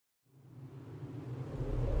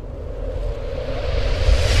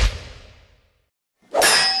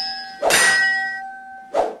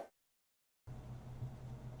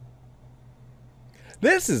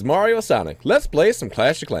This is MARIOSONIC. Let's play some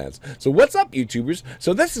Clash of Clans. So what's up, YouTubers?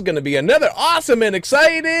 So this is going to be another awesome and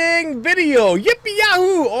exciting video. Yippee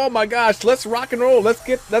yahoo! Oh my gosh, let's rock and roll. Let's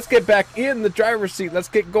get back in the driver's seat. Let's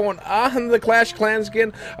get going on the Clash of Clans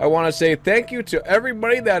again. I want to say thank you to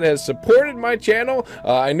everybody that has supported my channel.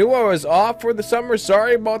 I knew I was off for the summer.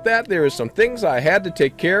 Sorry about that. There were some things I had to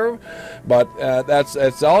take care of, but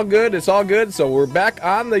it's all good. It's all good. So we're back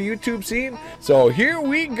on the YouTube scene. So here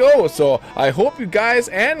we go. So I hope you guys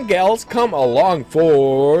and gals come along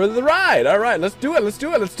for the ride. All right, let's do it. Let's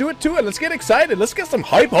do it. Let's do it to it. Let's get excited. Let's get some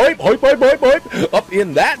hype up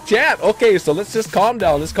in that chat. Okay, so let's just calm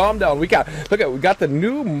down. Let's calm down. We got the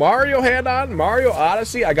new Mario hat on, Mario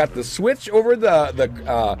Odyssey. I got the Switch over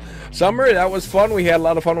the summer. That was fun. We had a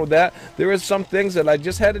lot of fun with that. There was some things that I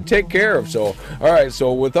just had to take care of. So all right,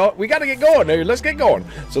 so we got to get going there. Let's get going.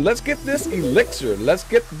 So let's get this elixir. Let's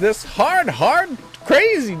get this hard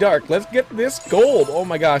crazy dark. Let's get this gold. Oh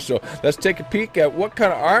my gosh. So let's take a peek at what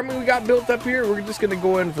kind of army we got built up here. We're just gonna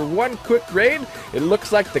go in for one quick raid. It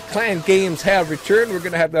looks like the clan games have returned. We're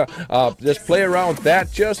gonna have to just play around with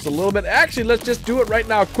that just a little bit. Actually, let's just do it right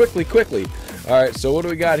now, quickly. All right, so what do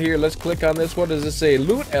we got here? Let's click on this. What does it say?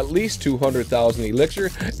 Loot at least 200,000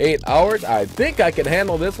 elixir, 8 hours. I think I can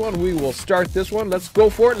handle this one. We will start this one. Let's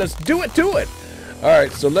go for it. Let's do it to it. All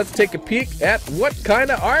right, so let's take a peek at what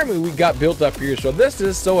kind of army we got built up here. So this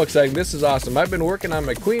is so exciting. This is awesome. I've been working on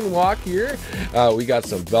my Queen Walk here. We got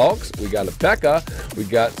some Velks. We got a P.E.K.K.A. We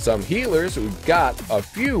got some healers. We've got a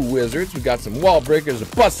few wizards. We got some wall breakers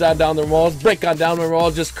to bust on down their walls, break on down their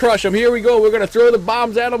walls, just crush them. Here we go. We're going to throw the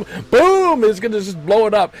bombs at them. Boom! It's going to just blow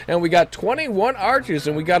it up. And we got 21 archers,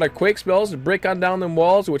 and we got our quake spells to break on down them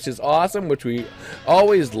walls, which is awesome, which we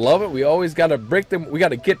always love it. We always got to break them. We got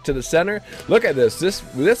to get to the center. Look at this.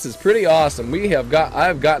 This is pretty awesome.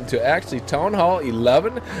 I've gotten to actually Town Hall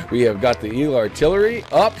 11. We have got the Eagle Artillery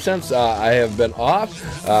up since I have been off.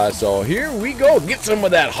 So here we go. Get some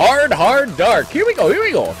of that hard dark. Here we go.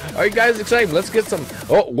 Are you guys excited? Let's get some.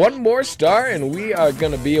 Oh, one more star, and we are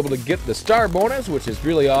going to be able to get the star bonus, which is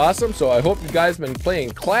really awesome. So I hope you guys have been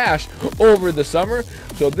playing Clash over the summer.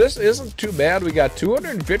 So this isn't too bad. We got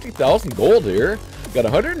 250,000 gold here. Got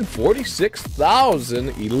 146,000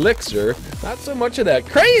 elixir. Not so much of that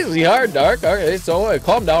crazy hard dark. Okay, so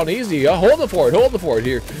calm down, easy. Hold the fort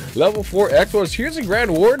here. Level 4 Expos. Here's a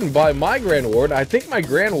Grand Warden by my Grand Warden. I think my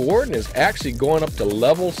Grand Warden is actually going up to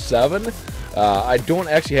level 7. I don't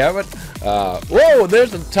actually have it. Whoa,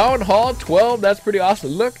 there's a Town Hall 12. That's pretty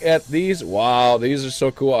awesome. Look at these. Wow, these are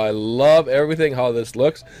so cool. I love everything, how this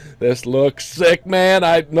looks. This looks sick,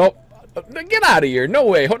 man. Nope. Get out of here. No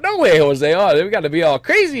way, Jose. Oh, we got to be all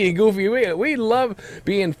crazy and goofy. We love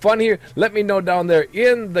being fun here. Let me know down there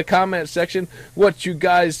in the comment section what you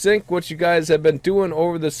guys think, what you guys have been doing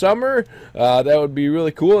over the summer. That would be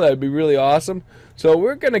really cool. That would be really awesome. So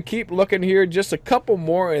we're going to keep looking here, just a couple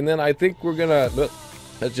more, and then I think we're going to,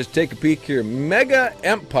 let's just take a peek here. Mega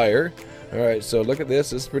Empire. All right, so look at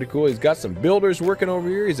this. This is pretty cool. He's got some builders working over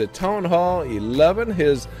here. He's at Town Hall 11.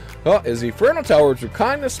 His Infernal Towers are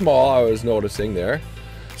kind of small, I was noticing there.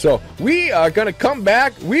 So we are going to come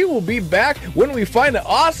back. We will be back when we find an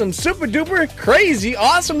awesome, super duper, crazy,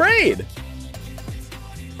 awesome raid.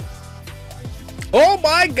 Oh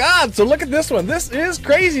my God, so look at this one. This is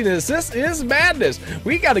craziness. This is madness.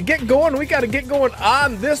 We got to get going. We got to get going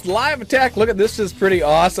on this live attack. Look at this. Is pretty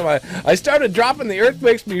awesome. I started dropping the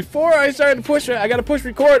earthquakes before I started to push it. I got to push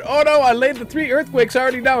record. Oh no, I laid the 3 earthquakes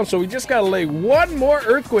already down. So we just got to lay one more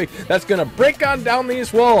earthquake that's going to break on down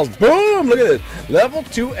these walls. Boom, look at this. Level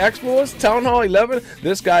 2 Expos, Town Hall 11.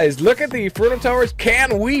 This guy is, look at the Infernal Towers.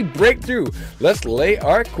 Can we break through? Let's lay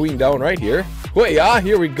our queen down right here. Wait, yeah,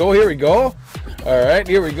 here we go. All right,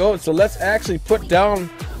 here we go. So let's actually put down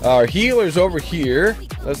our healers over here.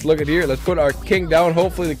 Let's look at here. Let's put our king down.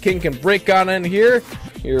 Hopefully the king can break on in here.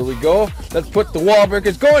 Here we go. Let's put the wall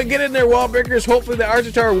breakers. Go and get in there, wall breakers. Hopefully the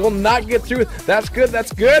archer tower will not get through. That's good.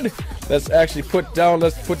 That's good. Let's actually put down the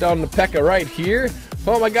P.E.K.K.A. right here.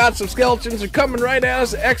 Oh my God, some skeletons are coming right at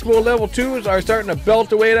us. Expo level 2s are starting to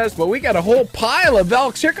belt away at us, but we got a whole pile of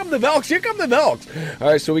Velks. Here come the Velks. All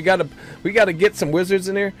right, so we gotta get some wizards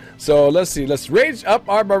in here. So let's see. Let's rage up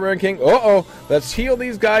our Barbarian King. Let's heal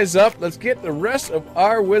these guys up. Let's get the rest of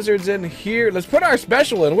our wizards in here. Let's put our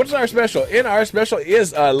special in. What's our special? In our special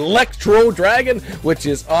is Electro Dragon, which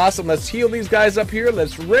is awesome. Let's heal these guys up here.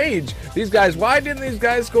 Let's rage these guys. Why didn't these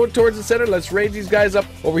guys go towards the center? Let's rage these guys up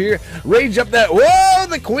over here. Rage up that. Whoa! Oh,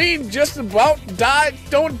 the queen just about died.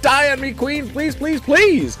 Don't die on me, queen.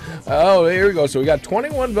 Please. Oh, here we go. So we got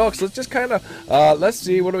 21 Velks. Let's just kind of, let's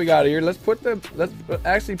see. What do we got here? Let's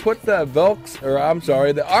actually put the Velks, or I'm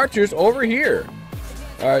sorry, the archers over here.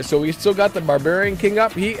 All right, so we still got the Barbarian King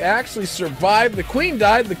up. He actually survived. The Queen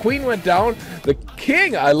died. The Queen went down. The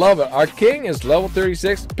King, I love it. Our King is level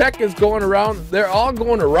 36. Peck is going around. They're all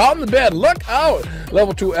going around the bed. Look out.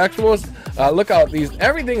 Level 2 Expos. Look out.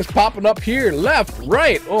 Everything's popping up here. Left,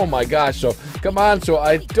 right. Oh my gosh. So come on. So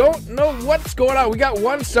I don't know what's going on. We got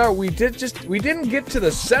 1 star. We didn't get to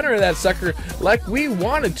the center of that sucker like we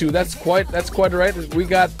wanted to. That's quite right. We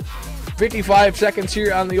got 55 seconds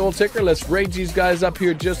here on the old ticker. Let's rage these guys up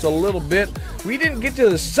here just a little bit. We didn't get to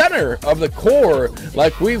the center of the core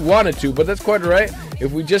like we wanted to, but that's quite all right.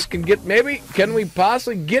 If we just can get, maybe, can we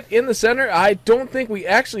possibly get in the center? I don't think we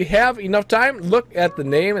actually have enough time. Look at the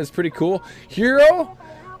name, it's pretty cool. Hero,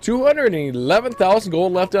 211,000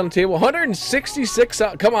 gold left on the table. 166,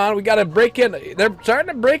 come on, we got to break in. They're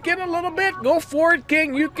starting to break in a little bit. Go for it,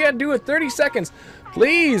 King. You can do it. 30 seconds,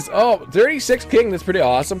 please. Oh, 36, King. That's pretty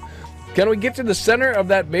awesome. Can we get to the center of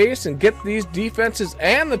that base and get these defenses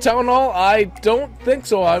and the town hall? I don't think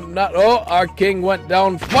so. I'm not. Oh, our King went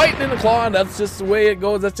down fighting in the claw. That's just the way it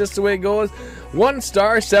goes. That's just the way it goes. 1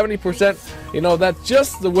 star, 70%. You know, that's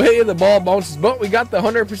just the way the ball bounces. But we got the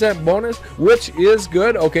 100% bonus, which is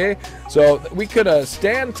good. Okay, so we could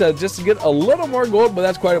stand to just get a little more gold, but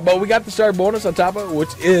that's quite. But we got the star bonus on top of it,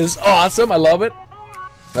 which is awesome. I love it.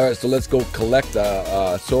 All right, so let's go collect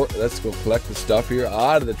let's go collect the stuff here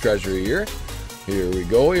out of the treasury here. Here we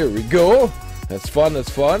go, here we go. That's fun, that's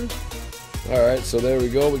fun. All right, so there we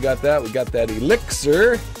go. We got that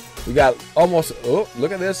elixir. We got almost, oh,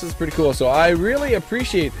 look at this. This is pretty cool. So I really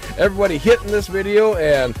appreciate everybody hitting this video,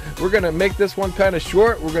 and we're going to make this one kind of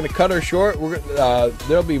short. We're going to cut her short.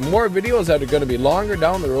 There'll be more videos that are going to be longer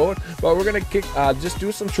down the road, but we're going to just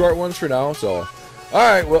do some short ones for now. So, all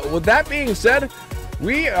right, well, with that being said,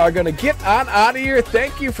 we are going to get on out of here.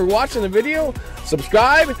 Thank you for watching the video.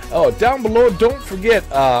 Subscribe. Oh, down below, don't forget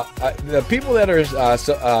the people that are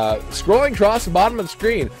scrolling across the bottom of the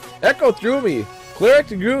screen. EchoThruMe,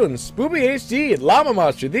 CLERICDRAGOON, SpoobyHD, and Llama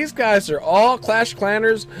Monster. These guys are all Clash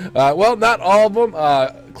Clanners. Well, not all of them.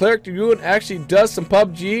 CLERICDRAGOON actually does some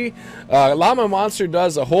PUBG. Llama Monster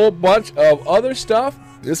does a whole bunch of other stuff.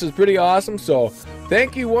 This is pretty awesome. So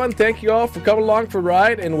thank you thank you all for coming along for a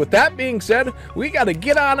ride. And with that being said, we got to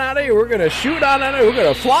get on out of here. We're going to shoot on out of here. We're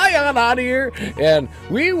going to fly on out of here. And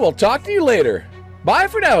we will talk to you later. Bye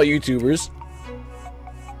for now, YouTubers.